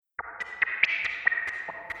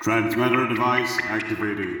Transmitter device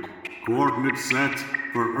activated. Coordinates set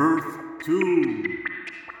for Earth 2.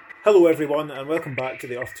 Hello everyone and welcome back to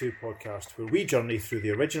the Earth 2 podcast, where we journey through the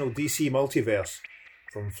original DC Multiverse,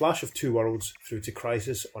 from Flash of Two Worlds through to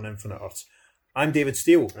Crisis on Infinite Earths. I'm David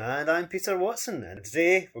Steele. And I'm Peter Watson, and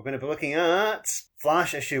today we're going to be looking at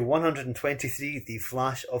Flash issue 123, The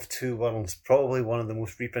Flash of Two Worlds, probably one of the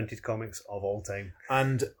most reprinted comics of all time.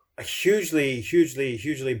 And a hugely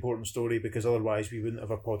important story, because otherwise we wouldn't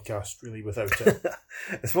have a podcast really without it.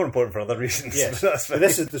 It's more important for other reasons. Yes, but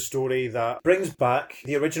this is the story that brings back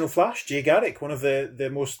the original Flash, Jay Garrick, one of the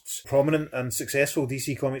most prominent and successful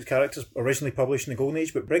DC Comics characters, originally published in the Golden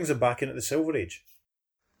Age, but brings him back into the Silver Age.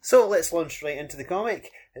 So let's launch right into the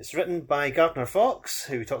comic. It's written by Gardner Fox,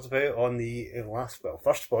 who we talked about on the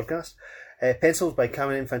first podcast. Penciled by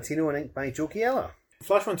Cameron Infantino and inked by Joe Giella.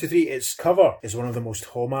 Flash 123, its cover is one of the most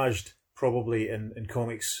homaged, probably, in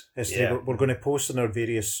comics history. Yeah. We're going to post on our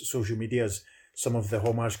various social medias some of the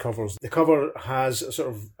homage covers. The cover has a sort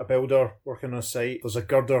of a builder working on a site. There's a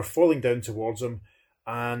girder falling down towards him,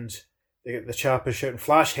 and the chap is shouting,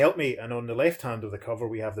 "Flash, help me!" And on the left hand of the cover,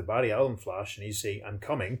 we have the Barry Allen Flash, and he's saying, "I'm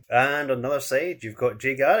coming." And on the other side, you've got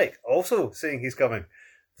Jay Garrick also saying he's coming.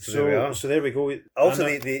 So there we go. Also,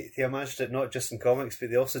 they homaged it not just in comics, but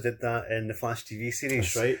they also did that in the Flash TV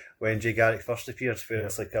series. That's right. When Jay Garrick first appeared, where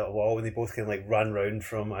it's like a wall and they both kind of like ran round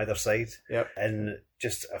from either side. Yep. And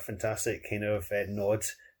just a fantastic kind of nod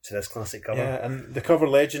to this classic cover. Yeah, and the cover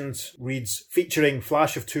legend reads, "Featuring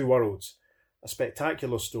Flash of Two Worlds, a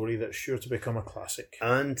spectacular story that's sure to become a classic."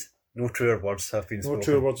 And no truer words have been spoken. No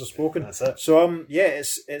truer words are spoken. That's it. So,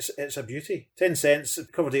 it's a beauty. 10 cents,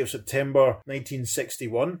 cover date of September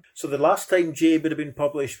 1961. So the last time Jay would have been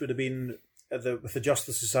published would have been with the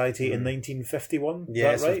Justice Society in 1951.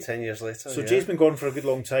 Yeah, is that right? So 10 years later. So Jay's been gone for a good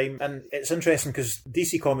long time. And it's interesting because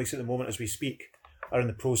DC Comics at the moment, as we speak, are in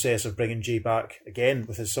the process of bringing Jay back again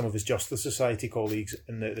with some of his Justice Society colleagues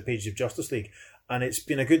in the pages of Justice League. And it's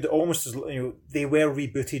been a good, almost as, they were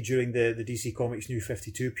rebooted during the DC Comics New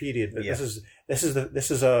 52 period. But yeah.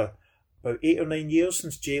 This is about 8 or 9 years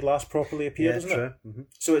since Jay last properly appeared, isn't true. it? Mm-hmm.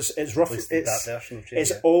 So it's roughly that version of Jay,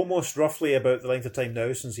 it's almost roughly about the length of time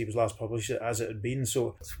now since he was last published as it had been.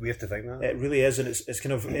 So it's weird to think that. It really is, and it's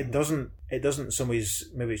kind of it doesn't in some ways,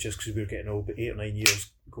 maybe it's just because we're getting old, but 8 or 9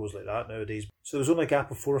 years goes like that nowadays. So there was only a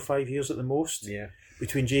gap of 4 or 5 years at the most. Yeah.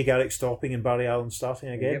 Between Jay Garrick stopping and Barry Allen starting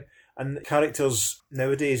again. Yep. And characters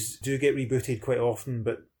nowadays do get rebooted quite often,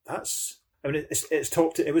 but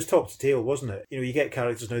it was top to tail, wasn't it? You get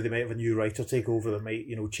characters now, they might have a new writer take over that might,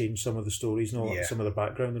 change some of the stories and all that, some of the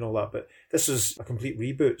background and all that, but this is a complete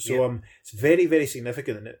reboot. So it's very, very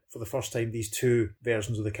significant that for the first time these two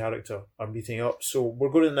versions of the character are meeting up. So we're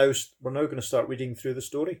now going to start reading through the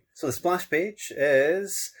story. So the splash page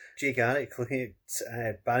is Jay Garrick looking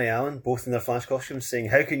at Barry Allen, both in their Flash costumes, saying,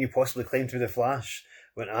 "How can you possibly claim to be the Flash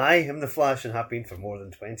when I am the Flash and have been for more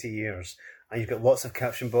than 20 years? And you've got lots of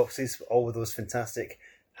caption boxes, all with those fantastic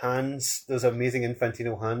hands, those amazing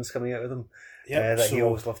Infantino hands coming out of them that he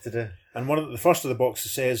always loved to do. And the first of the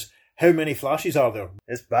boxes says, "How many Flashes are there?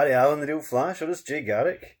 Is Barry Allen the real Flash, or is Jay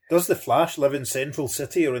Garrick? Does the Flash live in Central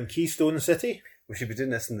City or in Keystone City?" We should be doing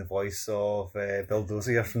this in the voice of Bill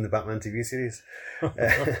Dozier from the Batman TV series.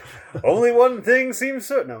 Only one thing seems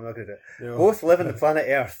certain. No, I'm not going to do it. No. Both live on the planet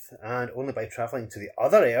Earth, and only by travelling to the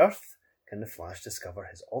other Earth can the Flash discover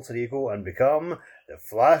his alter ego and become the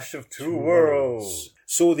Flash of Two Worlds.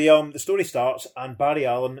 So the story starts, and Barry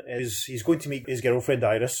Allen he's going to meet his girlfriend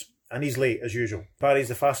Iris, and he's late as usual. Barry's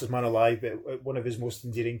the fastest man alive, but one of his most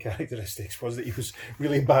endearing characteristics was that he was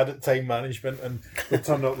really bad at time management and would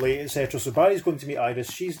turn up late, etc. So Barry's going to meet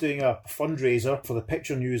Iris. She's doing a fundraiser for the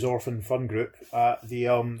Picture News Orphan Fund Group at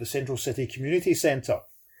the Central City Community Centre.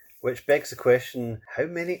 Which begs the question, how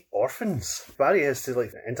many orphans? Barry has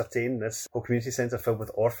to entertain this whole community centre filled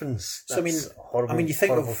with orphans. That's horrible. You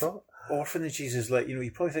think of thought. Orphanages as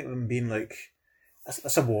you probably think of them being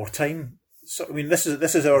that's a wartime. So this is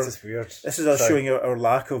us showing our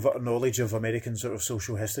lack of knowledge of American sort of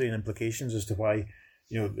social history and implications as to why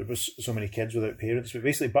there was so many kids without parents. But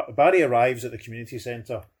basically, Barry arrives at the community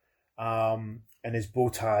centre in his bow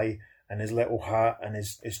tie and his little hat and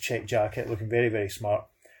his check jacket, looking very, very smart.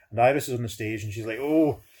 And Iris is on the stage and she's like,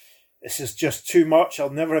 "Oh, this is just too much. I'll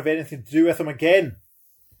never have anything to do with him again."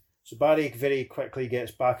 So Barry very quickly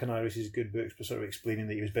gets back on Iris's good books by sort of explaining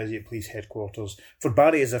that he was busy at police headquarters. For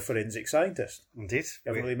Barry is a forensic scientist. Indeed. We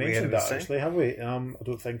haven't really mentioned that, actually, have we? I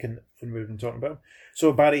don't think when we've been talking about him.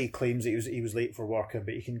 So Barry claims that he was late for work,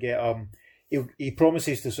 but he can get he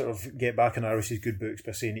promises to sort of get back on Iris's good books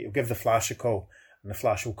by saying he'll give the Flash a call and the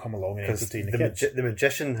Flash will come along and entertain the kids. The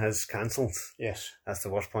magician has cancelled. Yes. That's the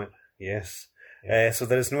worst point. Yes. Yeah. So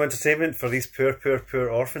there is no entertainment for these poor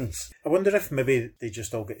orphans. I wonder if maybe they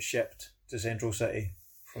just all get shipped to Central City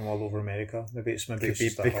from all over America. Maybe it's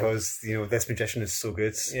just because this magician is so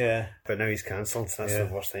good. Yeah. But now he's cancelled. That's the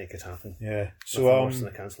worst thing that could happen. Yeah. So worse than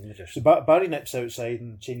a cancelled magician. So Barry nips outside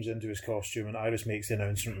and changes into his costume, and Iris makes the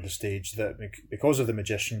announcement on the stage that because of the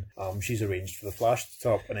magician, she's arranged for the Flash to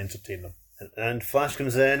top and entertain them. And Flash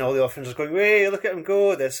comes in, all the orphans are going, "Wait, look at him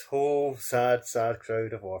go!" This whole sad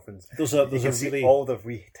crowd of orphans. There's really all the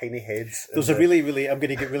wee tiny heads. There's a really. I'm going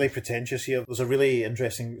to get really pretentious here. There's a really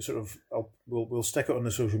interesting sort of. We'll stick it on the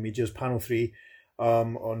social medias. Panel 3,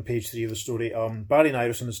 on page 3 of the story. Barry and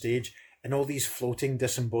Iris on the stage, and all these floating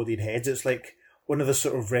disembodied heads. It's like one of the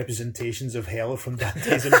sort of representations of hell from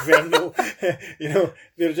Dante's Inferno.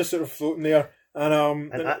 They're just sort of floating there.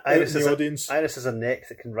 And Iris the audience. Iris has a neck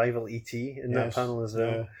that can rival E.T. in that panel as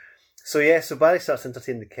well. Yeah. So Barry starts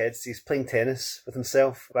entertaining the kids. He's playing tennis with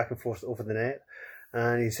himself back and forth over the net,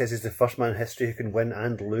 and he says he's the first man in history who can win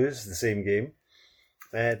and lose the same game.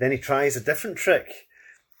 Then he tries a different trick.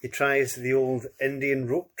 He tries the old Indian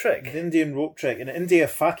rope trick. The Indian rope trick. And India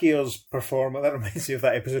Fakir's performer, that reminds me of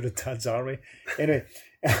that episode of Dad's Army. Anyway,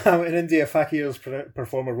 in India Fakir's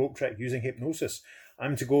perform a rope trick using hypnosis.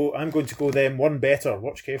 I'm going to go them one better.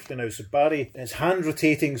 Watch carefully now. So Barry, his hand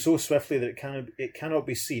rotating so swiftly that it cannot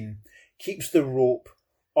be seen, keeps the rope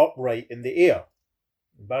upright in the air.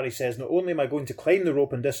 Barry says, "Not only am I going to climb the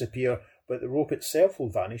rope and disappear, but the rope itself will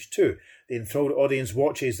vanish too." The enthralled audience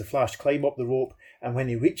watches the Flash climb up the rope, and when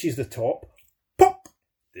he reaches the top, pop!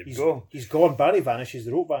 He's gone. Barry vanishes,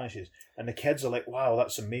 the rope vanishes, and the kids are like, "Wow,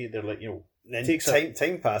 that's amazing." They're like, Then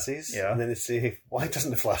time passes, and then they say, "Why doesn't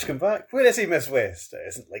the Flash come back? Where is he, Miss West? It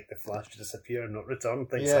isn't like the Flash to disappear and not return."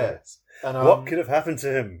 And what could have happened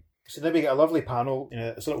to him? So then we get a lovely panel.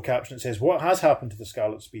 It's a little caption that says, "What has happened to the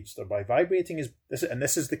Scarlet Speedster by vibrating his..."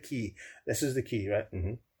 This is the key. This is the key, right?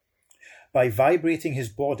 Mm-hmm. By vibrating his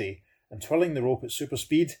body and twirling the rope at super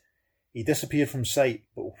speed, he disappeared from sight.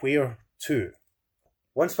 But where to?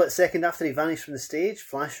 One split second after he vanished from the stage,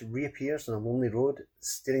 Flash reappears on a lonely road,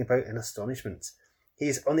 staring about in astonishment.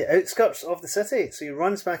 He's on the outskirts of the city, so he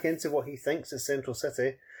runs back into what he thinks is Central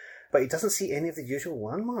City, but he doesn't see any of the usual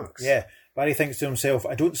landmarks. Yeah, Barry thinks to himself,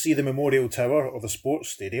 "I don't see the Memorial Tower or the sports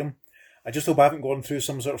stadium. I just hope I haven't gone through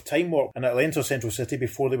some sort of time warp and it'll enter Central City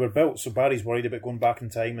before they were built." So Barry's worried about going back in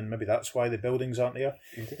time, and maybe that's why the buildings aren't there.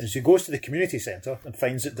 Indeed. And so he goes to the community centre and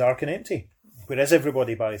finds it dark and empty. Where is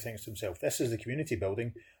everybody, Barry thinks to himself. This is the community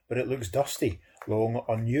building, but it looks dusty, long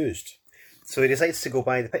unused. So he decides to go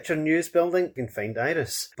by the Picture News building and find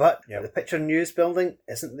Iris. But the Picture News building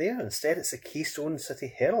isn't there. Instead, it's the Keystone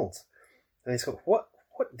City Herald. And he's got, what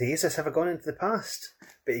day is this? Have I gone into the past?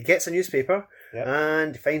 But he gets a newspaper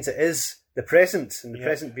and finds it is the present. And the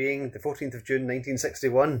present being the 14th of June,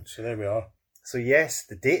 1961. So there we are. So yes,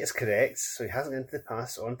 the date is correct. So he hasn't entered the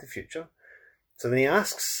past or into the future. So then he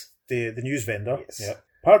asks... The news vendor. Yes. Yeah.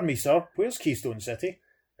 "Pardon me, sir, where's Keystone City?"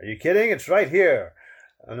 "Are you kidding? It's right here."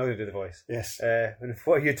 I'm not going to do the voice. Yes.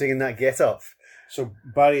 What are you doing in that get-up? So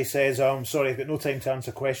Barry says, "Sorry, I've got no time to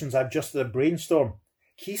answer questions. I've just had a brainstorm.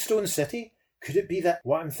 Keystone City? Could it be that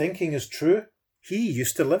what I'm thinking is true? He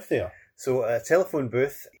used to live there." So a telephone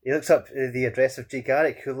booth, he looks up the address of Jay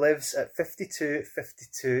Garrick, who lives at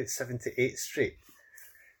 5252 78th Street.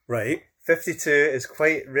 Right. 52 is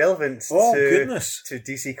quite relevant to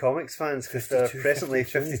DC Comics fans, because there are presently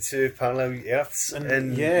 52 parallel Earths in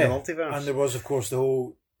the multiverse. And there was, of course, the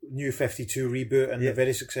whole New 52 reboot and the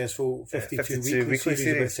very successful 52 weekly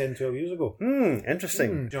series about 10, 12 years ago.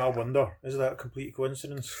 Interesting. I wonder, is that a complete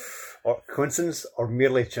coincidence? Or coincidence or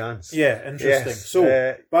merely chance? Yeah, interesting. Yes.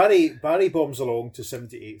 So Barry bombs along to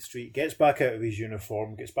 78th Street, gets back out of his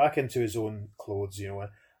uniform, gets back into his own clothes,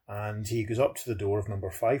 and he goes up to the door of number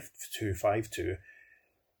 5252,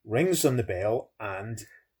 rings on the bell, and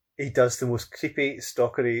he does the most creepy,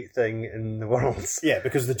 stalkery thing in the world. Yeah,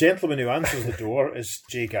 because the gentleman who answers the door is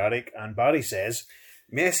Jay Garrick, and Barry says,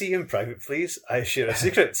 "May I see you in private, please? I share a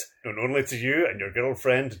secret, known only to you and your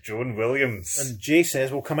girlfriend, Joan Williams." And Jay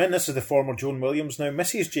says, "Well, come in, this is the former Joan Williams, now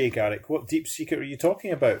Mrs. Jay Garrick. What deep secret are you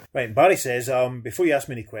talking about?" Right, and Barry says, "Before you ask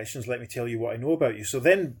me any questions, let me tell you what I know about you." So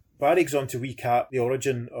then Barry goes on to recap the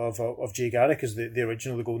origin of Jay Garrick as the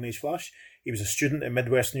original The Golden Age Flash. He was a student at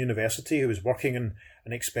Midwestern University who was working in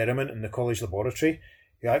an experiment in the college laboratory.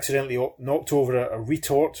 He accidentally knocked over a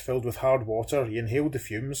retort filled with hard water. He inhaled the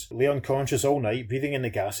fumes, lay unconscious all night, breathing in the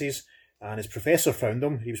gases, and his professor found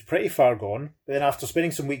him. He was pretty far gone. But then after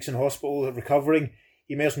spending some weeks in hospital recovering,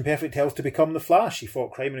 he emerged in perfect health to become the Flash. He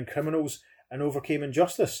fought crime and criminals and overcame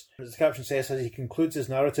injustice. As the caption says, as he concludes his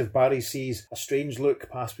narrative, Barry sees a strange look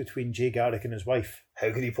pass between Jay Garrick and his wife.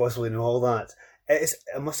 How could he possibly know all that?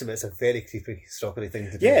 I must admit, it's a very creepy, stalkery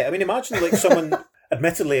thing to do. Yeah, I mean, imagine like someone,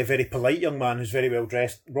 admittedly a very polite young man who's very well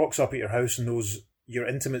dressed, rocks up at your house and knows your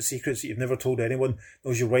intimate secrets that you've never told anyone,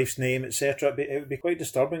 knows your wife's name, etc. It would be quite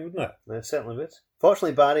disturbing, wouldn't it? It certainly would.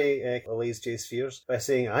 Fortunately, Barry allays Jay's fears by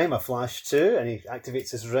saying, I'm a Flash too, and he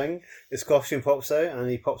activates his ring, his costume pops out, and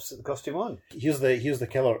he pops the costume on. Here's the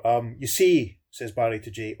killer. You see, says Barry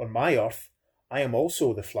to Jay, on my Earth, I am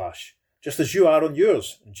also the Flash, just as you are on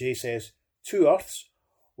yours. And Jay says, 2 Earths?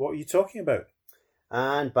 What are you talking about?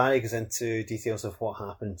 And Barry goes into details of what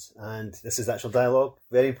happened. And this is actual dialogue,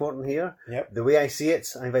 very important here. Yep. The way I see it,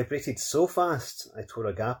 I vibrated so fast, I tore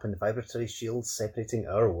a gap in the vibratory shield separating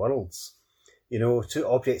our worlds. You know, 2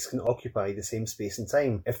 objects can occupy the same space and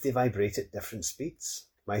time if they vibrate at different speeds.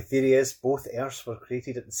 My theory is both Earths were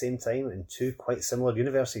created at the same time in 2 quite similar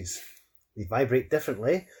universes. They vibrate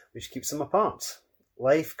differently, which keeps them apart.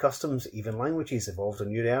 Life, customs, even languages evolved on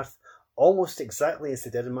your Earth almost exactly as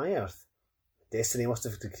they did on my Earth. Destiny must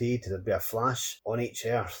have decreed there'd be a Flash on each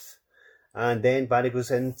Earth. And then Barry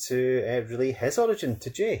goes into relay his origin to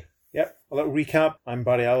Jay. Yep, a little recap. I'm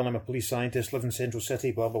Barry Allen, I'm a police scientist, live in Central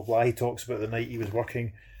City, blah, blah, blah. He talks about the night he was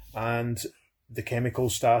working and the chemical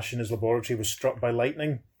stash in his laboratory was struck by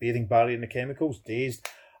lightning, bathing Barry in the chemicals. Dazed,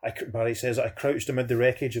 Barry says, I crouched amid the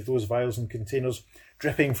wreckage of those vials and containers,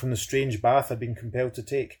 dripping from the strange bath I'd been compelled to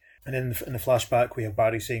take. And in the flashback, we have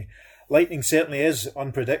Barry saying, lightning certainly is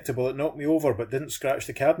unpredictable. It knocked me over, but didn't scratch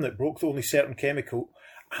the cabinet. Broke only certain chemical.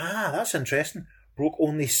 Ah, that's interesting. Broke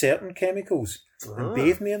only certain chemicals and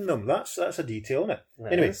bathed me in them. That's a detail, isn't it?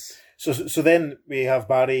 That anyway, is. so then we have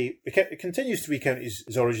Barry. It continues to recount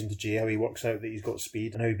his origin to Jay, how he works out that he's got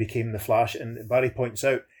speed and how he became the Flash. And Barry points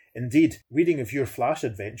out, indeed, reading of your Flash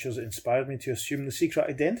adventures inspired me to assume the secret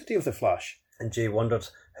identity of the Flash. And Jay wondered,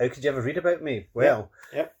 how could you ever read about me? Well,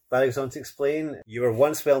 Yep. Barry goes on to explain, you were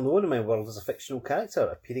once well known in my world as a fictional character,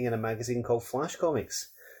 appearing in a magazine called Flash Comics.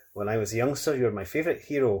 When I was a youngster, you were my favourite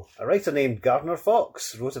hero. A writer named Gardner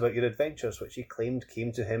Fox wrote about your adventures, which he claimed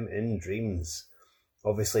came to him in dreams.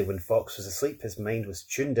 Obviously, when Fox was asleep, his mind was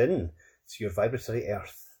tuned in to your vibratory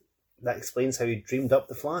Earth. That explains how he dreamed up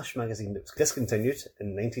the Flash magazine that was discontinued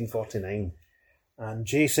in 1949. And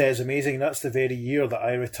Jay says, amazing, that's the very year that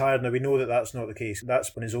I retired. Now, we know that that's not the case.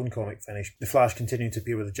 That's when his own comic finished. The Flash continued to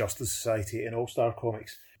appear with the Justice Society in All-Star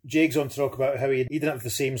Comics. Jay's on to talk about how he didn't have the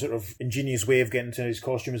same sort of ingenious way of getting into his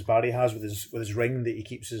costume as Barry has with his ring that he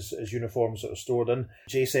keeps his uniform sort of stored in.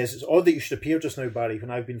 Jay says, it's odd that you should appear just now, Barry, when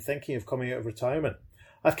I've been thinking of coming out of retirement.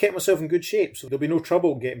 I've kept myself in good shape, so there'll be no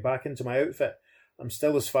trouble getting back into my outfit. I'm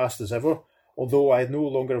still as fast as ever, although I no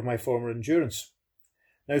longer have my former endurance.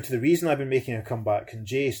 Now to the reason I've been making a comeback, and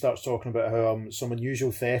Jay starts talking about how some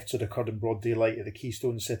unusual thefts had occurred in broad daylight at the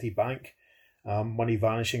Keystone City Bank, money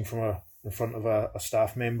vanishing from in front of a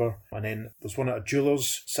staff member, and then there's one at a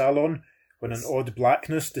jeweller's salon when an odd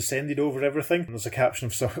blackness descended over everything. And there's a caption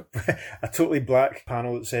of a totally black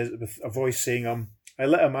panel that says, with a voice saying, I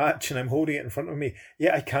lit a match and I'm holding it in front of me,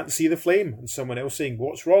 yet I can't see the flame. And someone else saying,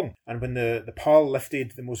 what's wrong? And when the pal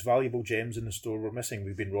lifted, the most valuable gems in the store were missing.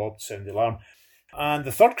 We've been robbed, sound the alarm. And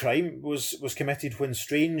the third crime was committed when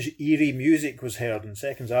strange, eerie music was heard, and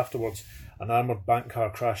seconds afterwards, an armoured bank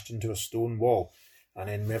car crashed into a stone wall. And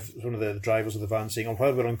then we have one of the drivers of the van saying,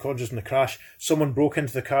 while we were unconscious in the crash, someone broke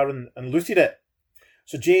into the car and looted it.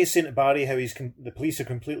 So Jay is saying to Barry how the police are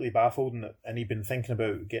completely baffled and he'd been thinking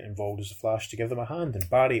about getting involved as a Flash to give them a hand. And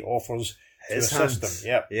Barry offers his to hands. assist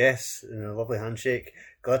them. Yep. Yes, in a lovely handshake.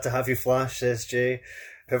 Glad to have you, Flash, says Jay.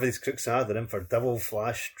 Whoever these crooks are, they're in for double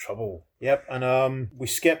Flash trouble. Yep, and we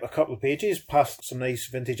skip a couple of pages past some nice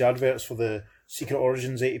vintage adverts for the Secret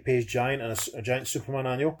Origins 80-page giant and a giant Superman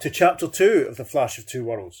annual to Chapter 2 of The Flash of Two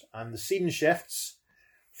Worlds. And the scene shifts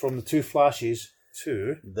from the two Flashes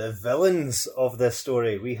to the villains of this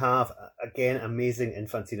story. We have, again, amazing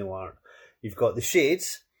Infantino art. You've got the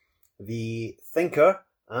Shades, the Thinker,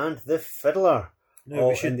 and the Fiddler,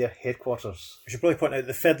 all in their headquarters. We should probably point out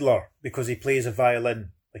the Fiddler, because he plays a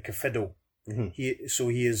violin, like a fiddle. Mm-hmm. He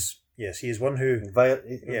is one who...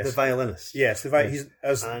 The violinist. Yes, he's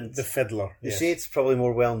as the Fiddler. The Shade's probably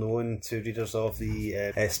more well known to readers of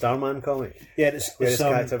the Starman comic. Yeah, where his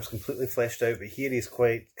character was completely fleshed out, but here he's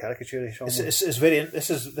quite caricaturish almost. This is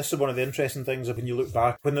one of the interesting things when you look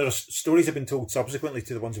back, when there's stories have been told subsequently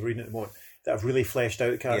to the ones we're reading at the moment that have really fleshed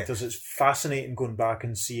out characters. Yeah. It's fascinating going back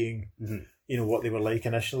and seeing what they were like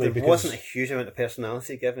initially. There wasn't a huge amount of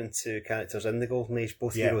personality given to characters in the Golden Age,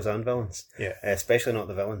 both heroes and villains. Yeah. Especially not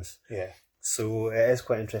the villains. Yeah. So it is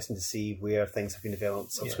quite interesting to see where things have been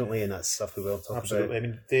developed subsequently, and that's stuff we will talk Absolutely. about. I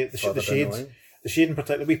mean, the Shade in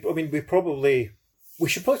particular. We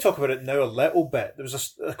should probably talk about it now a little bit. There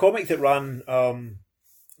was a comic that ran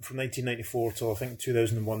from 1994 till I think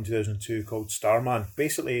 2001, 2002 called Starman.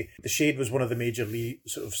 Basically, the Shade was one of the major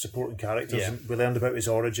sort of supporting characters. And we learned about his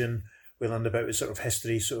origin. We learned about his sort of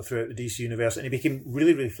history sort of throughout the DC universe, and he became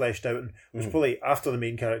really, really fleshed out. And was probably after the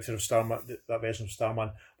main character of Starman, that version of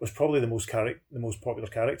Starman was probably the most popular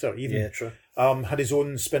character. Even true. Had his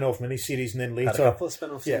own spin-off miniseries, and then later had a couple of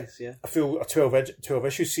spin-off series. A 12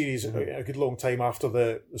 issue series. A good long time after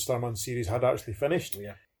the Starman series had actually finished.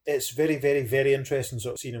 It's very, very, very interesting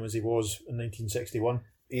sort of seeing him as he was in 1961.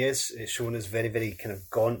 He is. It's shown as very, very kind of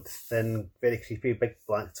gaunt, thin, very creepy, big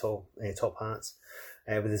black top hats.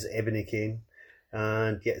 With his ebony cane,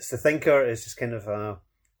 and yes, the Thinker is just kind of a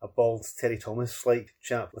bald Terry Thomas like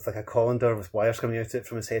chap with like a colander with wires coming out of it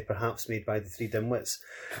from his head, perhaps made by the three dimwits.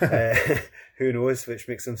 Who knows? Which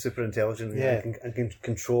makes him super intelligent and can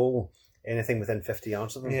control anything within 50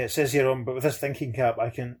 yards of him. Yeah, it says here but with this thinking cap,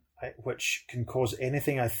 which can cause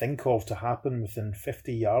anything I think of to happen within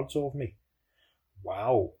 50 yards of me.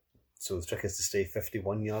 Wow. So the trick is to stay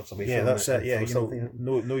 51 yards away from it. Yeah, that's it. Yeah,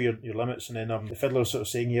 know your limits. And then the Fiddler's sort of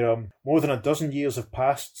saying here, more than a dozen years have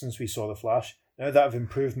passed since we saw the Flash. Now that I've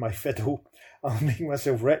improved my fiddle, I'll make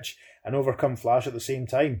myself rich and overcome Flash at the same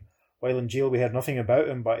time. While in jail we heard nothing about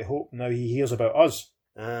him, but I hope now he hears about us.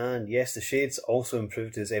 And yes, the Shades also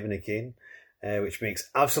improved his ebony cane, which makes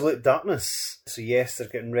absolute darkness. So yes, they're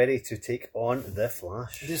getting ready to take on the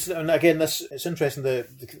Flash. And again, it's interesting that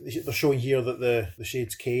they're showing here that the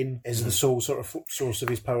Shade's cane is the sole sort of source of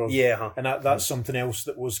his power. Yeah, and that's something else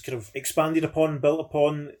that was kind of expanded upon, built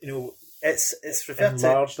upon. It's referred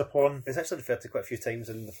enlarged upon. It's actually referred to quite a few times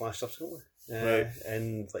in the Flash subsequently. Right.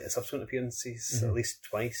 And like subsequent appearances, at least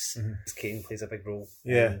twice, his cane plays a big role.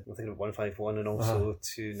 Yeah. I think of 151 and also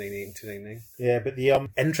 298 and 299. Yeah, but the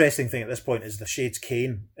interesting thing at this point is the Shade's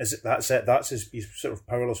cane. That's it. That's he's sort of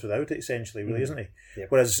powerless without it, essentially, really, isn't he? Yep.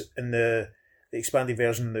 Whereas in the expanded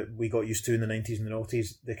version that we got used to in the 90s and the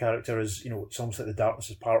 90s, the character is, it's almost like the darkness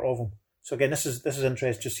is part of him. So again, this is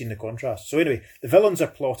interesting, just seeing the contrast. So anyway, the villains are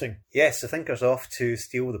plotting. Yes, the Thinker's off to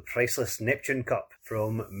steal the priceless Neptune Cup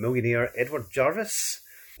from millionaire Edward Jarvis.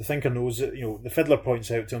 The Thinker knows that, the Fiddler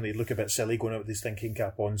points out to him that he'd look a bit silly going out with his thinking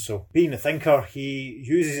cap on. So being the Thinker, he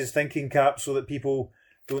uses his thinking cap so that people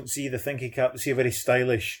don't see the thinking cap. They see a very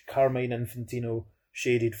stylish Carmine Infantino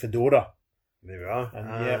shaded fedora. There we are.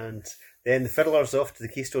 And then the Fiddler's off to the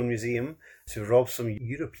Keystone Museum to rob some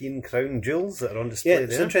European crown jewels that are on display there. Yeah,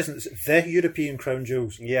 it's interesting. It's the European crown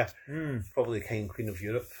jewels. Yeah. Probably the King and Queen of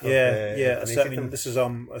Europe. This is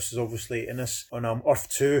obviously in this on Earth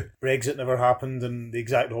 2. Brexit never happened, and the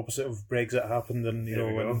exact opposite of Brexit happened, and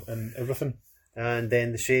and everything. And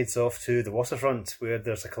then the Shade's off to the waterfront, where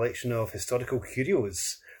there's a collection of historical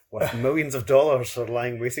curios with millions of dollars are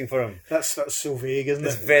lying waiting for him. That's so vague, isn't it?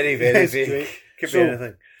 It's very, very vague. Great. Could be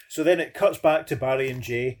anything. So then it cuts back to Barry and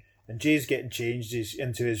Jay, and Jay's getting changed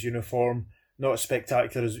into his uniform. Not as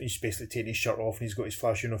spectacular as he's basically taking his shirt off and he's got his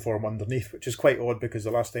Flash uniform underneath, which is quite odd because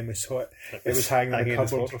the last time we saw it, it was hanging in the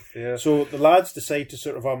cupboard. Yeah. So the lads decide to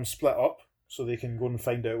sort of split up so they can go and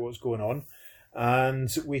find out what's going on.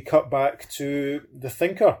 And we cut back to the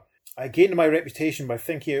Thinker. I gained my reputation by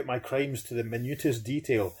thinking out my crimes to the minutest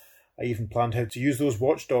detail. I even planned how to use those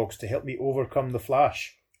watchdogs to help me overcome the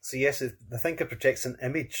Flash. So yes, the Thinker projects an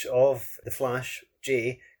image of the Flash,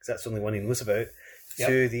 Jay, because that's the only one he knows about,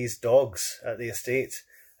 to these dogs at the estate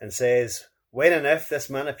and says, when and if this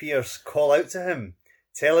man appears, call out to him.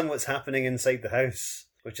 Tell him what's happening inside the house,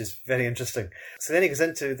 which is very interesting. So then he goes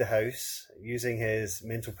into the house using his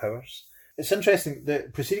mental powers. It's interesting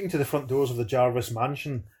that proceeding to the front doors of the Jarvis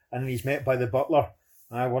mansion and he's met by the butler.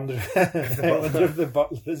 I wonder if the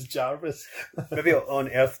butler is Jarvis. Maybe on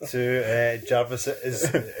Earth 2, Jarvis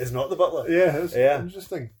is not the butler. Yeah, it's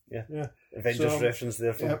interesting. Yeah. Avengers reference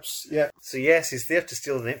there. Yeah. So yes, he's there to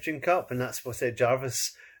steal the Neptune Cup, and that's what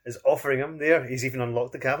Jarvis is offering him there. He's even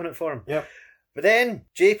unlocked the cabinet for him. Yeah. But then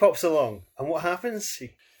Jay pops along, and what happens?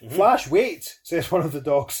 Flash, wait, says one of the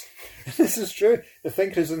dogs. This is true. The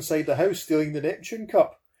Thinker's inside the house stealing the Neptune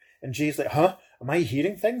Cup. And Jay's like, huh? Am I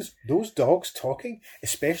hearing things? Those dogs talking?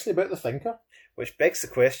 Especially about the Thinker? Which begs the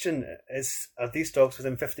question, are these dogs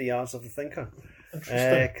within 50 yards of the Thinker?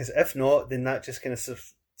 Interesting. Because if not, then that just kind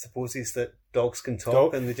of supposes that dogs can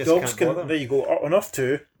talk and they just can't bother. There you go. On Earth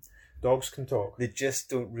 2, dogs can talk. They just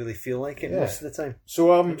don't really feel like it most of the time.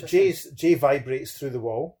 So Jay vibrates through the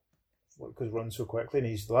wall. because it runs so quickly. And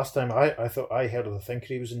the last time I thought I heard of the Thinker,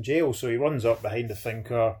 he was in jail. So he runs up behind the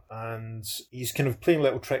Thinker and he's kind of playing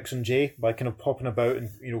little tricks on Jay by kind of popping about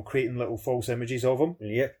and, creating little false images of him.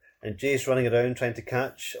 Yep. And Jay's running around trying to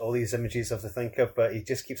catch all these images of the Thinker, but he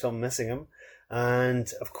just keeps on missing him.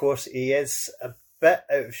 And of course, he is a bit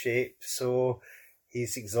out of shape, so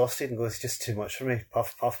he's exhausted and goes, just too much for me.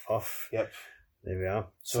 Puff, puff, puff. Yep. There we are.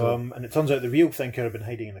 So and it turns out the real Thinker had been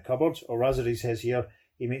hiding in the cupboard, or as he says here,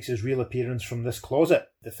 he makes his real appearance from this closet.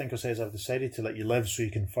 The Thinker says, I've decided to let you live so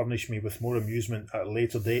you can furnish me with more amusement at a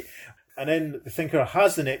later date. And then the Thinker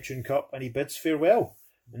has the Neptune Cup and he bids farewell.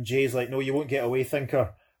 And Jay's like, no, you won't get away,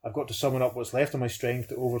 Thinker. I've got to summon up what's left of my strength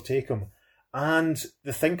to overtake him. And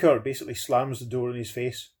the Thinker basically slams the door in his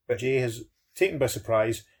face. But Jay is taken by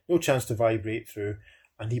surprise, no chance to vibrate through,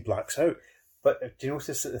 and he blacks out. But do you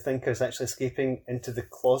notice that the Thinker is actually escaping into the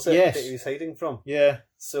closet that he was hiding from? Yeah.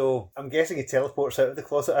 So I'm guessing he teleports out of the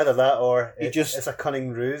closet, either that or it's a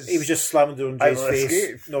cunning ruse. He was just slamming the door in Jay's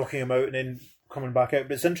face, knocking him out and then coming back out.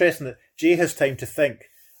 But it's interesting that Jay has time to think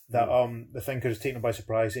that the Thinker is taken by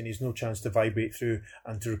surprise and he's no chance to vibrate through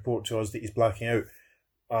and to report to us that he's blacking out.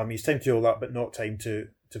 He's time to do all that, but not time to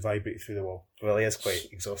vibrate through the wall. Well, he is quite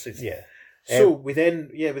exhausted. Yeah. So we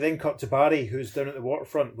then cut to Barry, who's down at the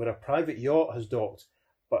waterfront where a private yacht has docked,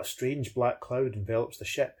 but a strange black cloud envelops the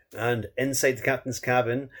ship. And inside the captain's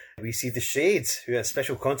cabin, we see the Shade, who has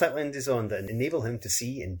special contact lenses on that enable him to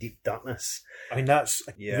see in deep darkness. I mean,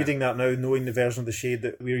 reading that now, knowing the version of the Shade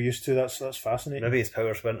that we're used to, that's fascinating. Maybe his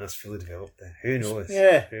powers weren't as fully developed then. Who knows?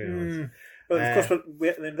 Yeah. Who knows? But of course,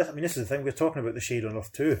 this is the thing, we're talking about the Shade on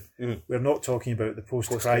Earth too. We're not talking about the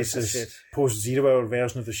post-crisis, post-Zero Hour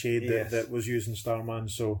version of the Shade that was used in Starman.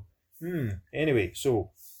 So, anyway,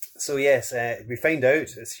 So yes, we find out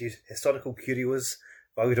it's historical curios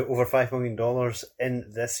valued at over $5 million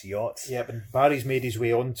in this yacht. Yep, and Barry's made his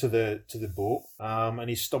way onto the boat, and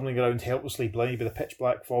he's stumbling around helplessly, blinded by the pitch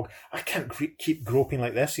black fog. I can't keep groping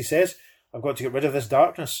like this, he says. I've got to get rid of this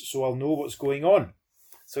darkness so I'll know what's going on.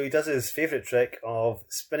 So he does his favourite trick of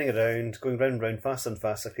spinning around, going round and round faster and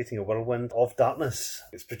faster, creating a whirlwind of darkness.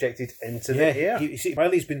 It's projected into the air. You see,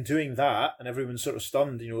 while he's been doing that, and everyone's sort of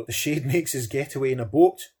stunned, the Shade makes his getaway in a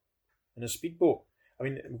boat, in a speedboat. I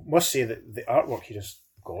mean, I must say that the artwork here is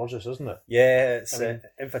gorgeous, isn't it? Yeah,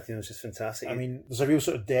 Infantino's just fantastic. I mean, there's a real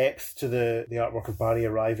sort of depth to the artwork of Barry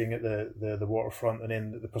arriving at the waterfront, and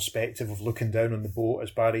then the perspective of looking down on the boat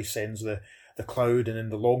as Barry sends the cloud, and then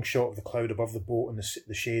the long shot of the cloud above the boat and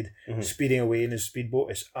the Shade speeding away in his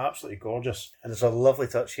speedboat. It's absolutely gorgeous. And there's a lovely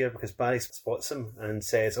touch here because Barry spots him and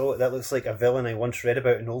says, "Oh, that looks like a villain I once read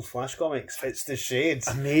about in old Flash comics. It's the Shade."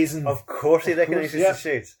 Amazing. Of course he recognises the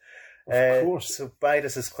Shade. Of course. So Barry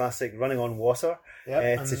does his classic running on water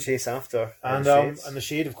to chase after. And the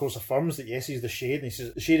Shade, of course, affirms that yes, he's the Shade. And he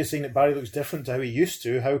says, the Shade is saying that Barry looks different to how he used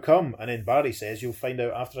to. How come? And then Barry says, you'll find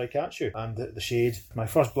out after I catch you. And the Shade, my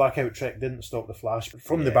first blackout trick didn't stop the Flash. But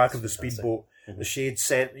from the back of the speedboat, the Shade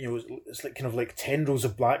sent, it's like kind of like tendrils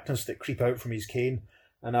of blackness that creep out from his cane.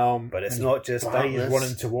 And but it's not just Barry darkness. Is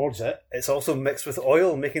running towards it. It's also mixed with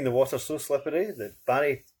oil, making the water so slippery that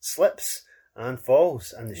Barry slips and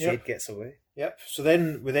falls, and the Shade gets away. Yep. So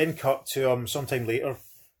then we cut to sometime later.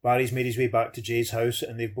 Barry's made his way back to Jay's house,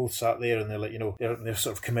 and they've both sat there, and they're like, they're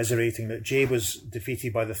sort of commiserating that Jay was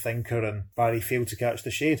defeated by the Thinker, and Barry failed to catch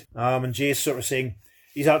the Shade. And Jay's sort of saying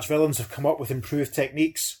these arch-villains have come up with improved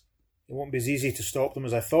techniques. It won't be as easy to stop them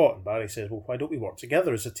as I thought. And Barry says, well, why don't we work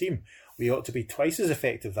together as a team? We ought to be twice as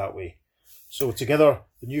effective that way. So together,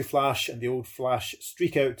 the new Flash and the old Flash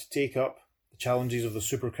streak out to take up challenges of the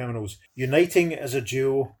super criminals, uniting as a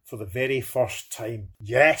duo for the very first time.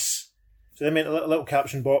 Yes! So they made a little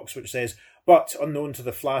caption box which says, but unknown to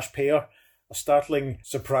the Flash pair, a startling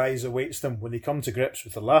surprise awaits them when they come to grips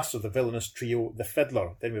with the last of the villainous trio, the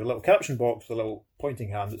Fiddler. Then we have a little caption box with a little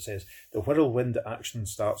pointing hand that says, the whirlwind action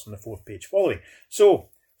starts on the 4th page following. So,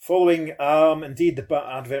 following, indeed, the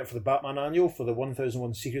advert for the Batman Annual for the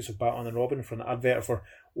 1001 Secrets of Batman and Robin, for an advert for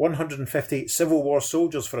 150 Civil War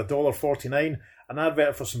soldiers for $1.49, an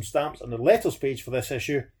advert for some stamps, and the letters page for this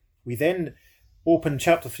issue. We then open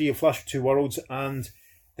Chapter 3 of Flash of Two Worlds, and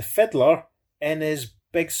the Fiddler in his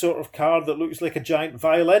big sort of car that looks like a giant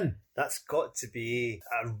violin. That's got to be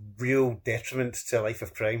a real detriment to a life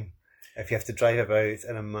of crime. If you have to drive about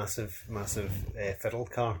in a massive fiddle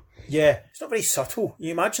car. Yeah, it's not very subtle.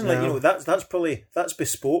 You imagine, that's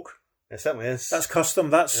bespoke. It certainly is. That's custom.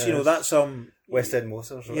 That's that's West End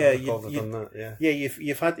Motors. Or done that. Yeah.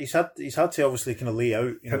 He's had to obviously kind of lay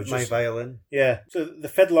out. My violin. Yeah. So the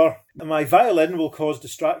Fiddler, my violin will cause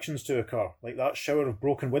distractions to occur, like that shower of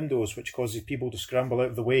broken windows which causes people to scramble out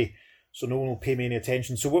of the way. so no one will pay me any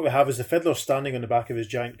attention. So what we have is the fiddler standing on the back of his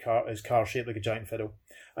car shaped like a giant fiddle,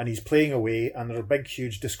 and he's playing away, and there are big,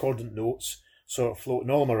 huge, discordant notes sort of floating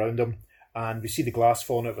all around him, and we see the glass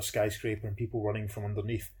falling out of a skyscraper and people running from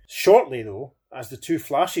underneath. Shortly, though, as the two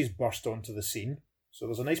flashes burst onto the scene, so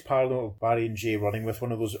there's a nice parallel of Barry and Jay running with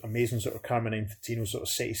one of those amazing sort of Carmen Infantino sort of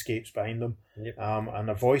cityscapes behind them, and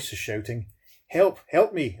a voice is shouting, "Help,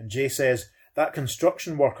 help me," and Jay says, "That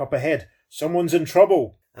construction work up ahead, someone's in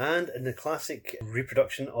trouble." And in the classic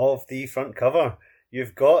reproduction of the front cover,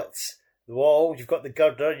 you've got the wall, you've got the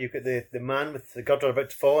girder, you've got the man with the girder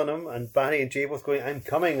about to fall on him, and Barry and Jay both going, "I'm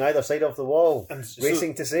coming," either side of the wall, and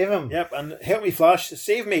racing to save him. Yep, and "Help me, Flash,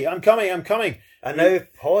 save me, I'm coming. And now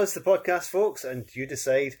pause the podcast, folks, and you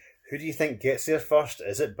decide, who do you think gets there first?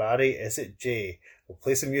 Is it Barry? Is it Jay? We'll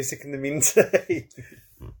play some music in the meantime.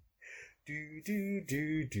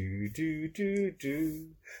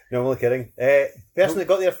 No, I'm only kidding. Person that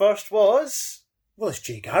got there first was... Well, it's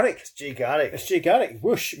Jay Garrick. It's Jay Garrick.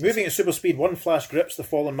 Whoosh. Moving at super speed, one flash grips the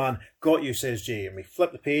fallen man. "Got you," says Jay. And we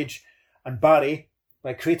flip the page, and Barry,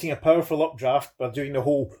 by creating a powerful updraft, by doing the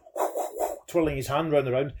whole twirling his hand round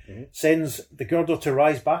and round, sends the girder to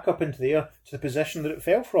rise back up into the air to the position that it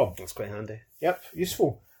fell from. That's quite handy. Yep,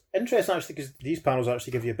 useful. Interesting, actually, because these panels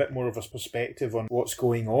actually give you a bit more of a perspective on what's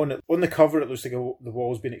going on. On the cover, it looks like the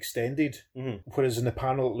wall's been extended, whereas in the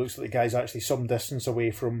panel, it looks like the guy's actually some distance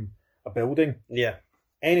away from a building. Yeah.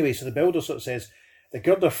 Anyway, so the builder sort of says, "The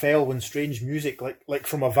girder fell when strange music, like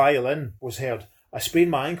from a violin, was heard. I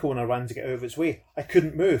sprained my ankle when I ran to get out of its way. I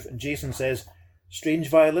couldn't move." And Jason says, "Strange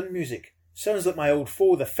violin music. Sounds like my old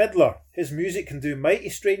foe, the fiddler. His music can do mighty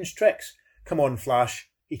strange tricks. Come on, Flash.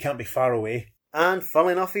 He can't be far away." And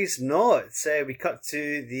funnily enough, he's not. We cut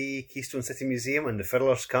to the Keystone City Museum, and the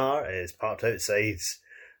fiddler's car is parked outside.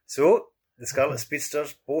 So the Scarlet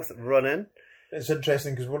Speedsters both run in. It's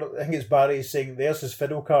interesting because I think it's Barry saying, "There's his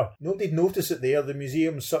fiddle car. Nobody'd notice it there. The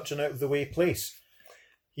museum's such an out-of-the-way place.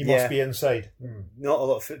 He must be inside." Not a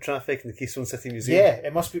lot of foot traffic in the Keystone City Museum. Yeah,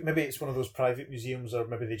 it must be. Maybe it's one of those private museums, or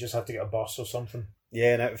maybe they just have to get a bus or something.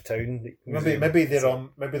 Yeah, and out of town. Maybe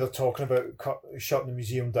they're talking about shutting the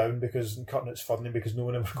museum down because cutting its funding because no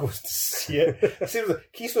one ever goes to see it. Same with the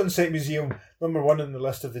Keystone City Museum, number one in the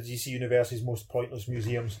list of the DC Universe's most pointless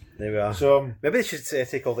museums. There we are. So maybe they should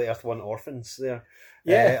take all the Earth One orphans there.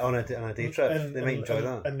 On a day trip. They might enjoy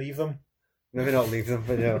that and leave them. Maybe not leave them,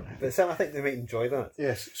 but but I think they might enjoy that.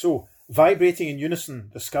 Yes. So, vibrating in unison,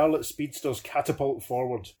 the Scarlet Speedsters catapult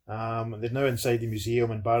forward. They're now inside the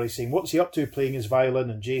museum, and Barry's saying, "What's he up to?" playing his violin,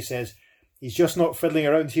 and Jay says, "He's just not fiddling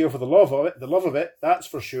around here for the love of it, that's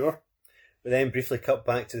for sure." We then briefly cut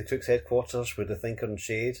back to the Crook's headquarters, where the Thinker and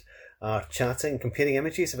Shade are chatting, comparing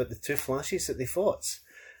images about the two Flashes that they fought.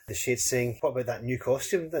 The Shade's saying, "What about that new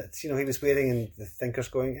costume that he was wearing?" And the Thinker's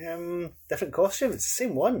going, "Different costume. It's the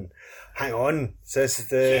same one." "Hang on," says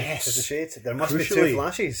the Shade. "There must be two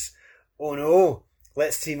Flashes." "Oh no,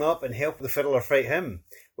 let's team up and help the fiddler fight him,"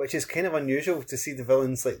 which is kind of unusual to see the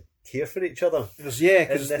villains care for each other. Because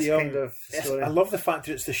kind of story. I love the fact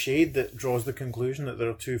that it's the Shade that draws the conclusion that there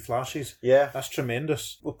are two Flashes. Yeah, that's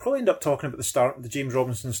tremendous. We'll probably end up talking about the James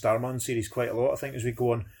Robinson Starman series quite a lot, I think, as we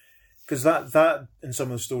go on. Because that in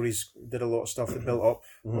some of the stories did a lot of stuff that built up,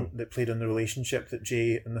 that played on the relationship that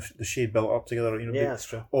Jay and the Shade built up together. That's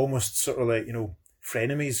true. Almost sort of like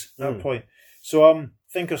frenemies at that point. So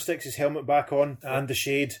Thinker sticks his helmet back on, and the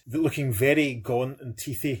Shade looking very gaunt and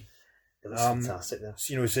teethy. It looks fantastic there.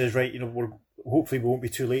 He says, "Right, hopefully we won't be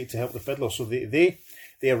too late to help the fiddler." So they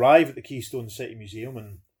arrive at the Keystone City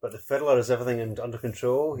Museum, but the fiddler has everything under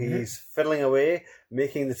control. He's fiddling away,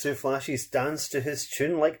 making the two Flashes dance to his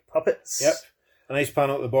tune like puppets. Yep. A nice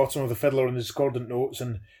panel at the bottom of the fiddler and the discordant notes,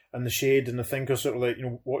 and the Shade and the Thinker sort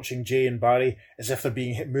of watching Jay and Barry as if they're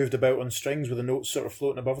being moved about on strings with the notes sort of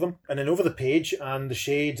floating above them. And then over the page, and the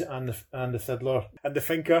Shade and the fiddler and the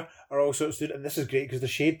Thinker are all sort of stood. And this is great because the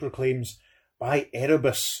Shade proclaims, "By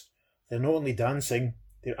Erebus, they're not only dancing,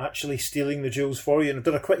 they're actually stealing the jewels for you." And I've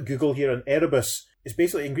done a quick Google here, and Erebus is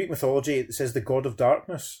basically, in Greek mythology, it says the god of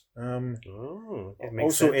darkness.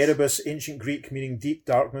 Also, sense. Erebus, ancient Greek, meaning deep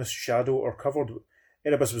darkness, shadow, or covered.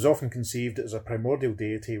 Erebus was often conceived as a primordial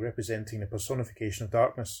deity representing the personification of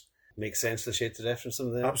darkness. Makes sense, the Shade to reference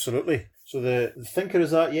them there. Absolutely. So the Thinker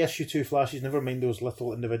is that, "Yes, you two Flashes, never mind those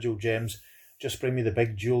little individual gems. Just bring me the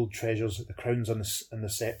big jeweled treasures, the crowns and the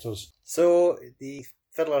scepters." So the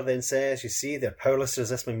fiddler then says, "You see, they're powerless to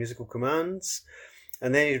resist my musical commands."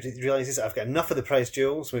 And then he realises, "I've got enough of the prized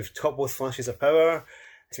jewels. We've taught both Flashes of power.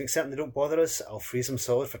 To make certain they don't bother us, I'll freeze them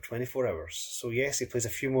solid for 24 hours. So yes, he plays a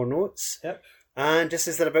few more notes. Yep. And just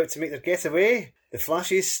as they're about to make their getaway, the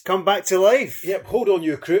Flashies come back to life. Yep, hold on,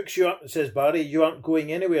 you crooks, says Barry. You aren't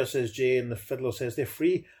going anywhere, says Jay, and the Fiddler says they're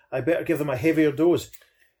free. I better give them a heavier dose.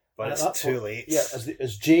 But it's too late. Yeah,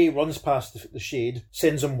 as Jay runs past the Shade,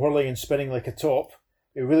 sends him whirling and spinning like a top.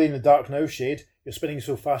 You're really in the dark now, Shade. You're spinning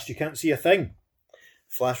so fast you can't see a thing.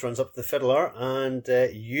 Flash runs up to the Fiddler and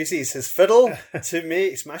uses his fiddle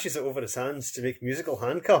smashes it over his hands to make musical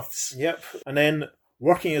handcuffs. Yep, and then,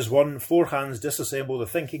 working as one, four hands disassemble the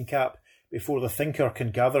thinking cap before the thinker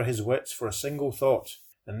can gather his wits for a single thought.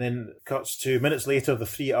 And then cuts to minutes later, the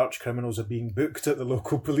three arch criminals are being booked at the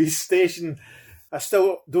local police station. I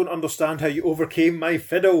still don't understand how you overcame my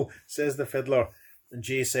fiddle, says the Fiddler. And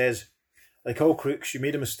Jay says, like all crooks, you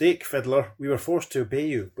made a mistake, Fiddler. We were forced to obey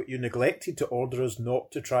you, but you neglected to order us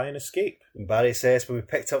not to try and escape. And Barry says, when we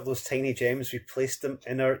picked up those tiny gems, we placed them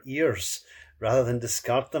in our ears rather than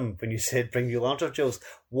discard them when you said bring you larger jewels.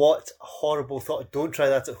 What a horrible thought. Don't try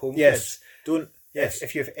that at home, yes, kids. Don't. Yes.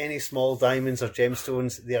 If you have any small diamonds or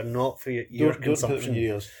gemstones, they are not for your ear consumption. Don't put them in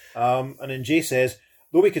your ears. And then Jay says,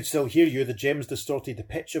 though we could still hear you, the gems distorted the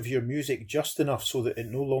pitch of your music just enough so that it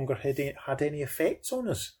no longer had any effects on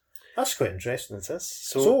us. That's quite interesting. It is.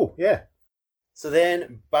 So, yeah. So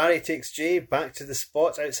then Barry takes Jay back to the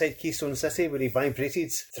spot outside Keystone City where he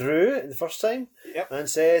vibrated through the first time. Yep. And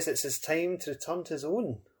says it's his time to return to his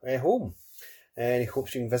own home. And he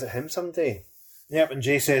hopes you can visit him someday. Yep, and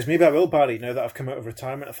Jay says, maybe I will, Barry, now that I've come out of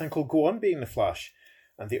retirement. I think I'll go on being the Flash.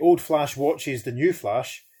 And the old Flash watches the new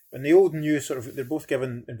Flash. And the old and new they're both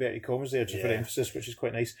given inverted commas there just for emphasis, which is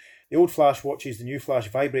quite nice. The old Flash watches the new Flash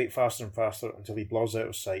vibrate faster and faster until he blurs out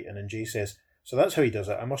of sight. And then Jay says, so that's how he does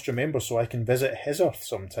it. I must remember so I can visit his Earth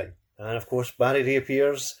sometime. And of course, Barry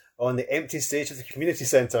reappears on the empty stage of the community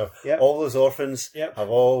centre. Yep. All those orphans have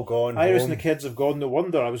all gone Iris home. and the kids have gone. No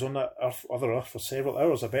wonder. I was on that other Earth for several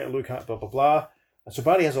hours. I better look at blah, blah, blah. And so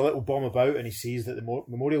Barry has a little bomb about and he sees that the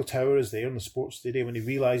Memorial Tower is there in the sports stadium and he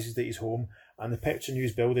realises that he's home and the Picture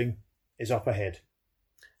News building is up ahead.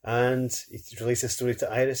 And he releases a story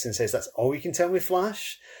to Iris and says, that's all you can tell me,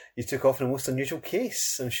 Flash? You took off in a most unusual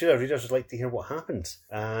case. I'm sure our readers would like to hear what happened.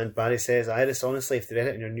 And Barry says, Iris, honestly, if they read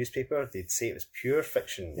it in your newspaper, they'd say it was pure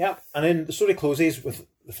fiction. Yeah, and then the story closes with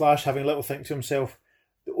the Flash having a little think to himself,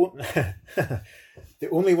 the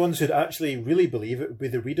only ones who'd actually really believe it would be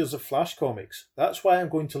the readers of Flash comics. That's why I'm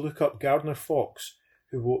going to look up Gardner Fox,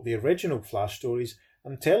 who wrote the original Flash stories,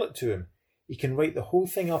 and tell it to him. He can write the whole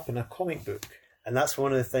thing up in a comic book. And that's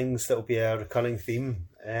one of the things that will be a recurring theme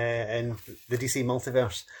in the DC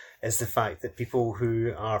Multiverse, is the fact that people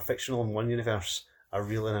who are fictional in one universe are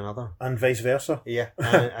real in another. And vice versa. Yeah.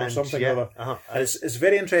 Or something or other. Uh-huh. And it's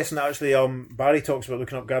very interesting, actually. Barry talks about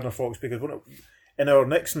looking up Gardner Fox because in our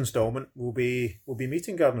next instalment, we'll be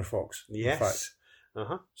meeting Gardner Fox. Yes. In fact.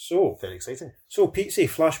 Uh-huh. So, very exciting. So, Pete,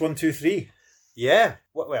 Flash 1, 2, 3. Yeah.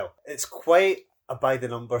 Well, it's quite a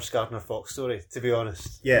by-the-numbers Gardner Fox story, to be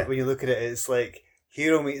honest. Yeah. When you look at it, it's like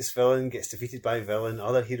hero meets villain, gets defeated by villain,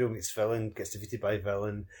 other hero meets villain, gets defeated by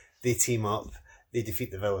villain, they team up, they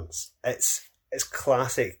defeat the villains. It's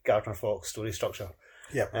classic Gardner Fox story structure.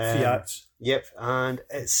 Yep, 3 acts. Yep, and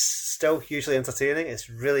it's still hugely entertaining. It's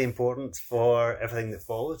really important for everything that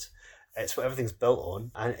followed. It's what everything's built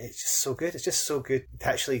on, and it's just so good. It's just so good to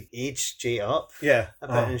actually age Jay up a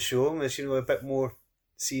bit and show him as, a bit more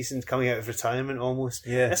seasoned, coming out of retirement almost.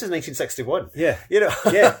 Yeah. This is 1961. Yeah.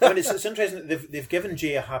 Yeah. I mean, it's interesting that they've given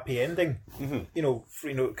Jay a happy ending,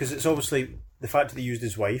 because it's obviously the fact that they used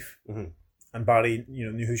his wife. Mm-hmm. And Barry,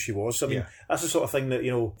 knew who she was. So, I mean, that's the sort of thing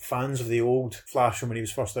that, fans of the old Flash from when he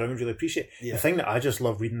was first around really appreciate. Yeah. The thing that I just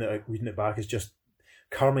love reading it back is just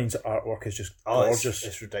Carmine's artwork is just gorgeous.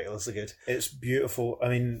 It's ridiculously good. It's beautiful. I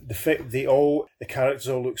mean, the characters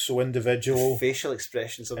all look so individual. The facial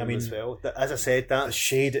expressions of them as well. As I said, that the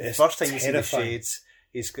shade is the first time terrifying. You see the shades,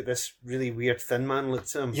 he's got this really weird thin man look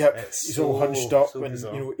to him. Yep, he's all hunched up, and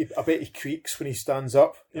I bet he creaks when he stands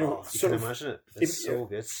up. You can imagine it. It's so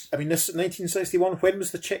good. I mean, this 1961. When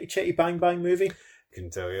was the Chitty Chitty Bang Bang movie?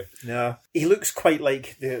 Couldn't tell you. No, he looks quite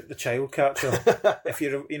like the child catcher. if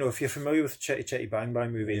you're familiar with the Chitty Chitty Bang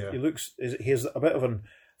Bang movie, he has a bit of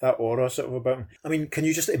that aura sort of about him. I mean, can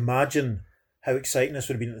you just imagine how exciting this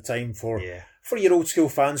would have been at the time for your old school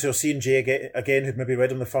fans who are seeing Jay again, who'd maybe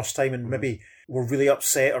read him the first time and maybe were really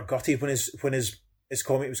upset or gutted when his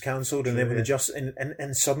comic was cancelled, and then when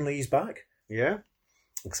and suddenly he's back. Yeah,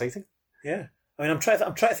 exciting. Yeah. I mean, I'm trying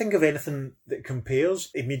to think of anything that compares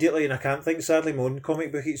immediately, and I can't think. Sadly, my own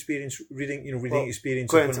comic book experience, reading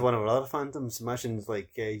experience. Going into one of our other fandoms, imagine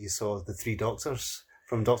you saw the Three Doctors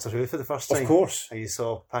from Doctor Who for the first time. Of course. And you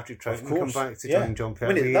saw Patrick Troughton come back to join John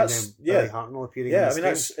Pertwee, I mean, that's, and then Billy Hartnell appearing yeah, in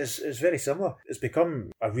the screen. it's very similar. It's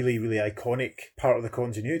become a really, really iconic part of the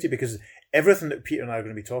continuity, because everything that Peter and I are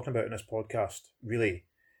going to be talking about in this podcast really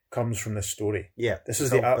comes from this story. Yeah. This is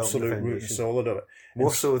the absolute root and solid of it.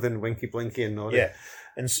 More so than Winky Blinky and Noddy. Yeah.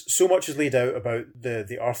 And so much is laid out about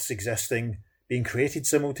the Earths existing, being created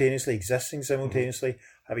simultaneously, existing simultaneously,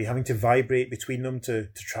 having to vibrate between them, to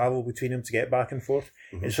travel between them, to get back and forth.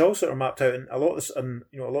 It's all sort of mapped out, and a lot of this, a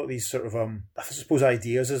lot of these sort of, I suppose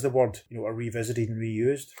ideas is the word, are revisited and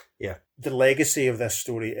reused. Yeah. The legacy of this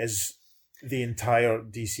story is the entire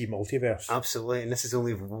DC multiverse. Absolutely, and this is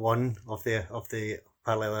only one of the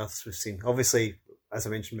parallel Earths we've seen. Obviously, as I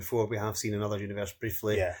mentioned before, we have seen another universe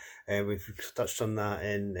briefly. Yeah. We've touched on that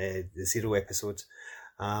in the Zero episode.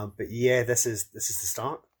 But yeah, this is the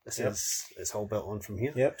start. It's all built on from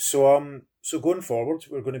here. Yep. So going forward,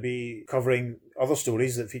 we're going to be covering other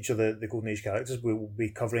stories that feature the Golden Age characters. We will be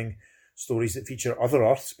covering stories that feature other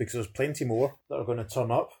Earths, because there's plenty more that are going to turn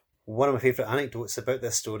up. One of my favourite anecdotes about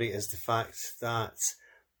this story is the fact that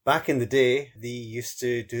back in the day, they used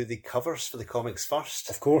to do the covers for the comics first.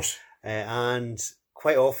 Of course. And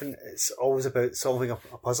quite often, it's always about solving a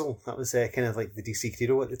puzzle. That was kind of like the DC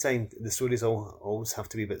credo at the time. The stories always have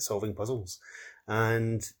to be about solving puzzles.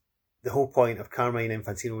 And the whole point of Carmine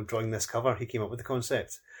Infantino drawing this cover, he came up with the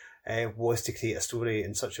concept, was to create a story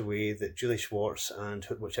in such a way that Julie Schwartz and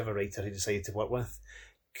whichever writer he decided to work with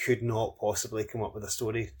could not possibly come up with a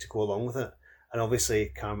story to go along with it. And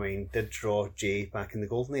obviously, Carmine did draw Jay back in the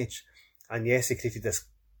Golden Age. And yes, he created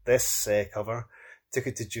this cover, took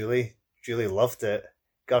it to Julie. Julie loved it.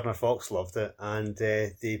 Gardner Fox loved it, and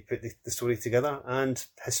they put the story together, and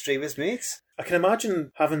history was made. I can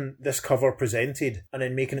imagine having this cover presented and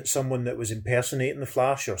then making it someone that was impersonating the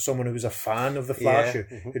Flash, or someone who was a fan of the Flash,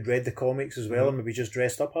 who'd read the comics as well, and maybe just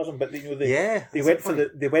dressed up as him. But they went for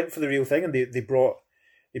the real thing, and they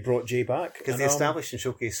brought Jay back, because they established in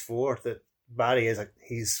Showcase 4 that Barry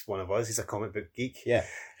he's one of us. He's a comic book geek. Yeah,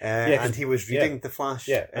 and he was reading the Flash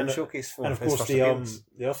in Showcase 4. And of course, the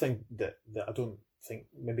other thing that I don't think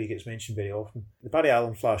maybe gets mentioned very often, the Barry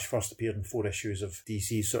Allen Flash first appeared in 4 issues of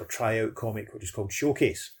DC's sort of tryout comic, which is called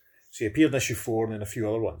Showcase. So he appeared in issue 4 and then a few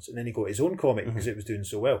other ones, and then he got his own comic because it was doing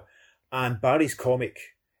so well. And Barry's comic,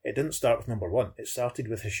 it didn't start with number 1. It started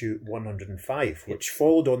with issue 105, which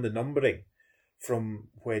followed on the numbering from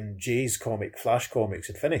when Jay's comic, Flash Comics,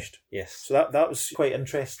 had finished. Yes. So that was quite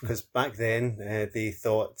interesting. Because back then, they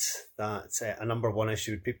thought that a number 1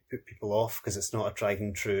 issue would put people off, because it's not a tried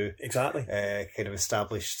and true kind of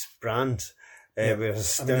established brand.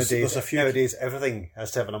 Whereas nowadays, everything has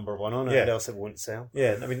to have a number 1 on it, or else it won't sell.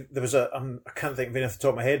 Yeah, I mean, there was I can't think of any off the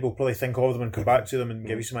top of my head. We'll probably think of them and come back to them and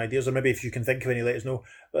give you some ideas, or maybe if you can think of any, let us know.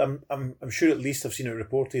 But I'm sure at least I've seen it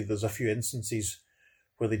reported. There's a few instances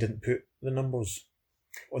where they didn't put the numbers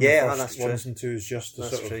on the first 1s and 2s, just to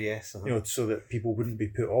so that people wouldn't be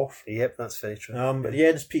put off. Yep, that's very true. But yeah,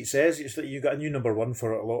 as Pete says, it's like you got a new number 1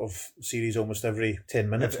 for a lot of series almost every 10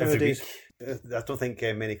 minutes nowadays. I don't think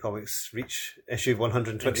many comics reach issue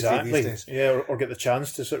 123 these days. Yeah, or get the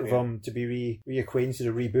chance to sort of to be reacquainted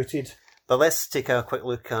or rebooted. But let's take a quick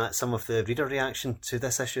look at some of the reader reaction to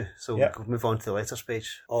this issue. So we'll move on to the letters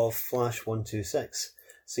page of Flash 126.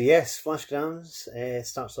 So yes, Flashgrams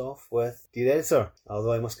starts off with, "Dear Editor,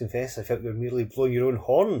 although I must confess I felt you were merely blowing your own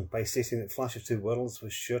horn by stating that Flash of Two Worlds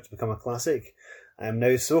was sure to become a classic. I am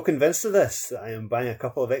now so convinced of this that I am buying a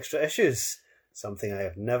couple of extra issues, something I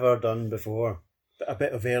have never done before." A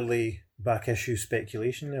bit of early back issue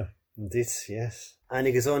speculation there. Indeed, yes. And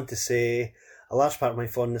he goes on to say, "A large part of my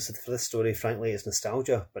fondness for this story, frankly, is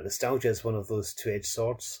nostalgia, but nostalgia is one of those two-edged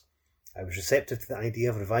swords. I was receptive to the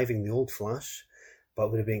idea of reviving the old Flash, but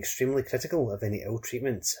would have been extremely critical of any ill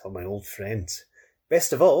treatment of my old friend.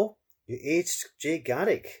 Best of all, you aged Jay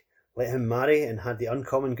Garrick, let him marry, and had the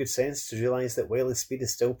uncommon good sense to realise that while his speed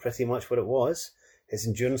is still pretty much what it was, his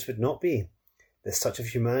endurance would not be. This touch of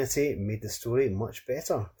humanity made the story much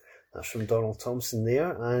better." That's from Donald Thompson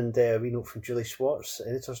there, and we note from Julie Schwartz,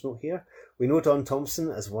 editor's note here. "We know Don Thompson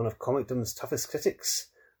as one of comicdom's toughest critics,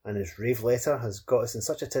 and his rave letter has got us in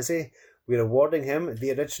such a tizzy, we're awarding him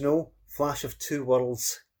the original Flash of Two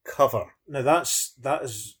Worlds cover." Now that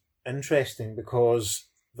is interesting, because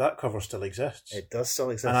that cover still exists. It does still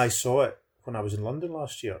exist. And I saw it when I was in London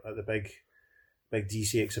last year at the big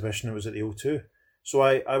DC exhibition. It was at the O2. So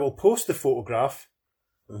I will post the photograph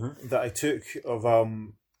that I took of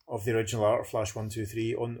the original art of Flash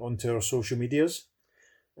 123 onto our social medias,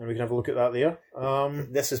 and we can have a look at that there.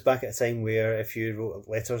 This was back at a time where if you wrote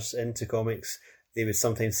letters into comics, they would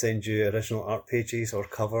sometimes send you original art pages or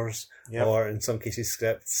covers, or in some cases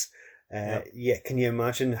scripts. Yeah, can you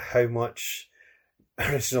imagine how much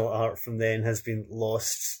original art from then has been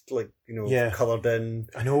lost, coloured in?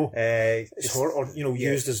 I know. It's or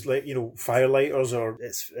used as firelighters, or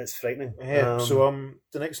it's frightening. Yeah. So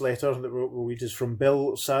the next letter that we'll read is from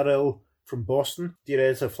Bill Sarrell from Boston. Dear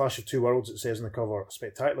editor, Flash of Two Worlds, it says in the cover, a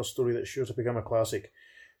spectacular story that's sure to become a classic.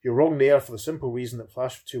 You're wrong there for the simple reason that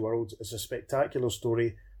Flash of Two Worlds is a spectacular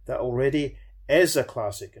story that already is a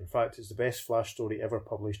classic. In fact, it's the best Flash story ever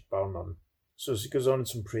published, bar none. So it goes on in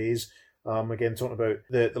some praise. Again, talking about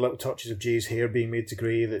the little touches of Jay's hair being made to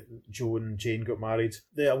grey, that Joe and Jane got married.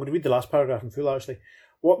 I'm going to read the last paragraph in full, actually.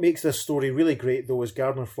 What makes this story really great, though, is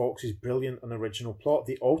Gardner Fox's brilliant and original plot.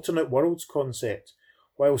 The alternate worlds concept,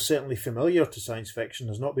 while certainly familiar to science fiction,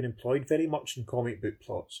 has not been employed very much in comic book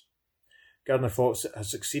plots. Gardner Fox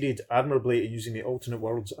has succeeded admirably in using the alternate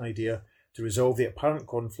worlds idea to resolve the apparent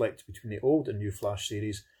conflict between the old and new Flash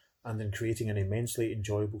series, and in creating an immensely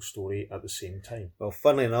enjoyable story at the same time. Well,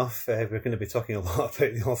 funnily enough, we're going to be talking a lot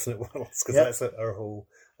about the alternate worlds, because that's our whole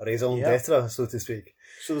raison d'etre, so to speak.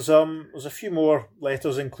 So there's a few more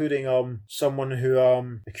letters, including someone who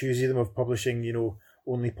accuses them of publishing,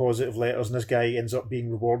 only positive letters, and this guy ends up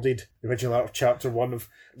being rewarded. The original art of Chapter 1 of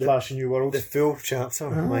Flash and New Worlds. The full chapter.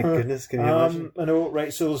 Oh my goodness, can you imagine? I know,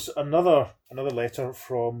 right, so there's another letter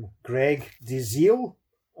from Greg DeZiel,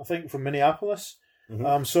 I think, from Minneapolis.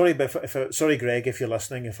 Mm-hmm. Sorry, sorry, Greg, if you're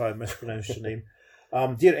listening, if I mispronounced your name.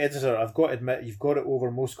 Dear editor, I've got to admit, you've got it over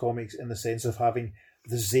most comics in the sense of having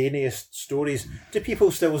the zaniest stories. Do people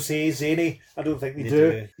still say zany? I don't think they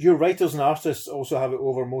do. Your writers and artists also have it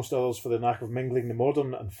over most others for the knack of mingling the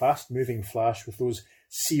modern and fast-moving Flash with those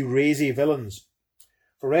sea-razy villains.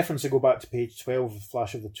 For reference, I go back to page 12 of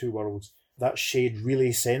Flash of the Two Worlds. That shade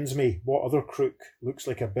really sends me. What other crook looks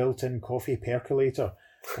like a built-in coffee percolator?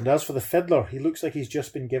 And as for the fiddler, he looks like he's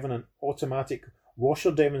just been given an automatic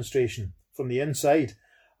washer demonstration from the inside.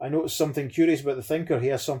 I noticed something curious about the Thinker. He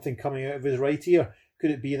has something coming out of his right ear.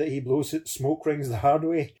 Could it be that he blows smoke rings the hard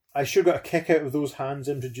way? I sure got a kick out of those hands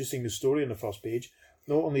introducing the story on the first page.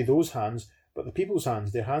 Not only those hands, but the people's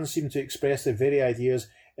hands. Their hands seem to express their very ideas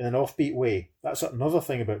in an offbeat way. That's another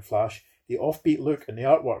thing about Flash. The offbeat look in the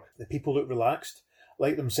artwork. The people look relaxed,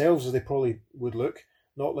 like themselves as they probably would look,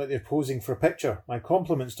 not like they're posing for a picture. My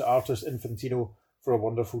compliments to artist Infantino for a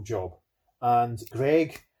wonderful job. And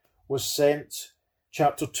Greg was sent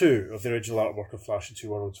Chapter 2 of the original artwork of Flash and Two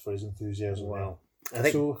Worlds for his enthusiasm. Wow. I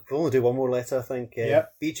think we'll only do one more letter, I think.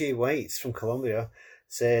 BJ Whites from Columbia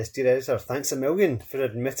says, Dear editor, thanks a million for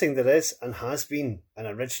admitting there is and has been an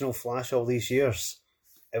original Flash all these years.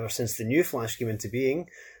 Ever since the new Flash came into being,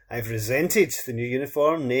 I've resented the new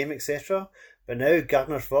uniform, name, etc. But now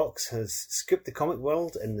Gardner Fox has scooped the comic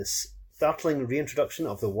world in this startling reintroduction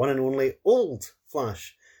of the one and only old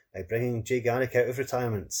Flash by bringing Jay Garrick out of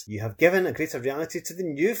retirement. You have given a greater reality to the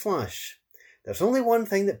new Flash. There's only one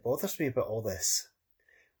thing that bothers me about all this.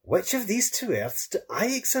 Which of these two Earths do I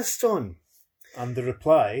exist on? And the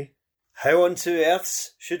reply, how on two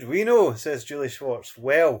Earths should we know, says Julie Schwartz.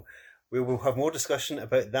 Well, we will have more discussion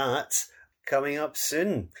about that coming up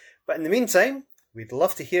soon. But in the meantime, we'd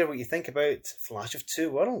love to hear what you think about Flash of Two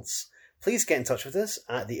Worlds. Please get in touch with us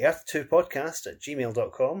at the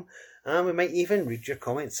earth2podcast@gmail.com, and we might even read your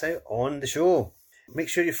comments out on the show. Make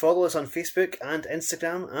sure you follow us on Facebook and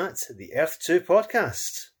Instagram at the Earth2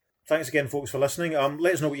 Podcast. Thanks again, folks, for listening.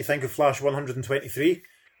 Let us know what you think of Flash 123.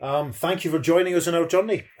 Thank you for joining us on our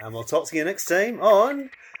journey. And we'll talk to you next time on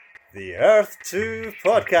the Earth2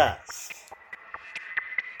 Podcast.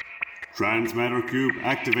 Transmatter Cube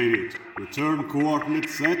activated. Return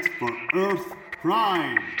coordinates set for Earth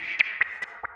Prime.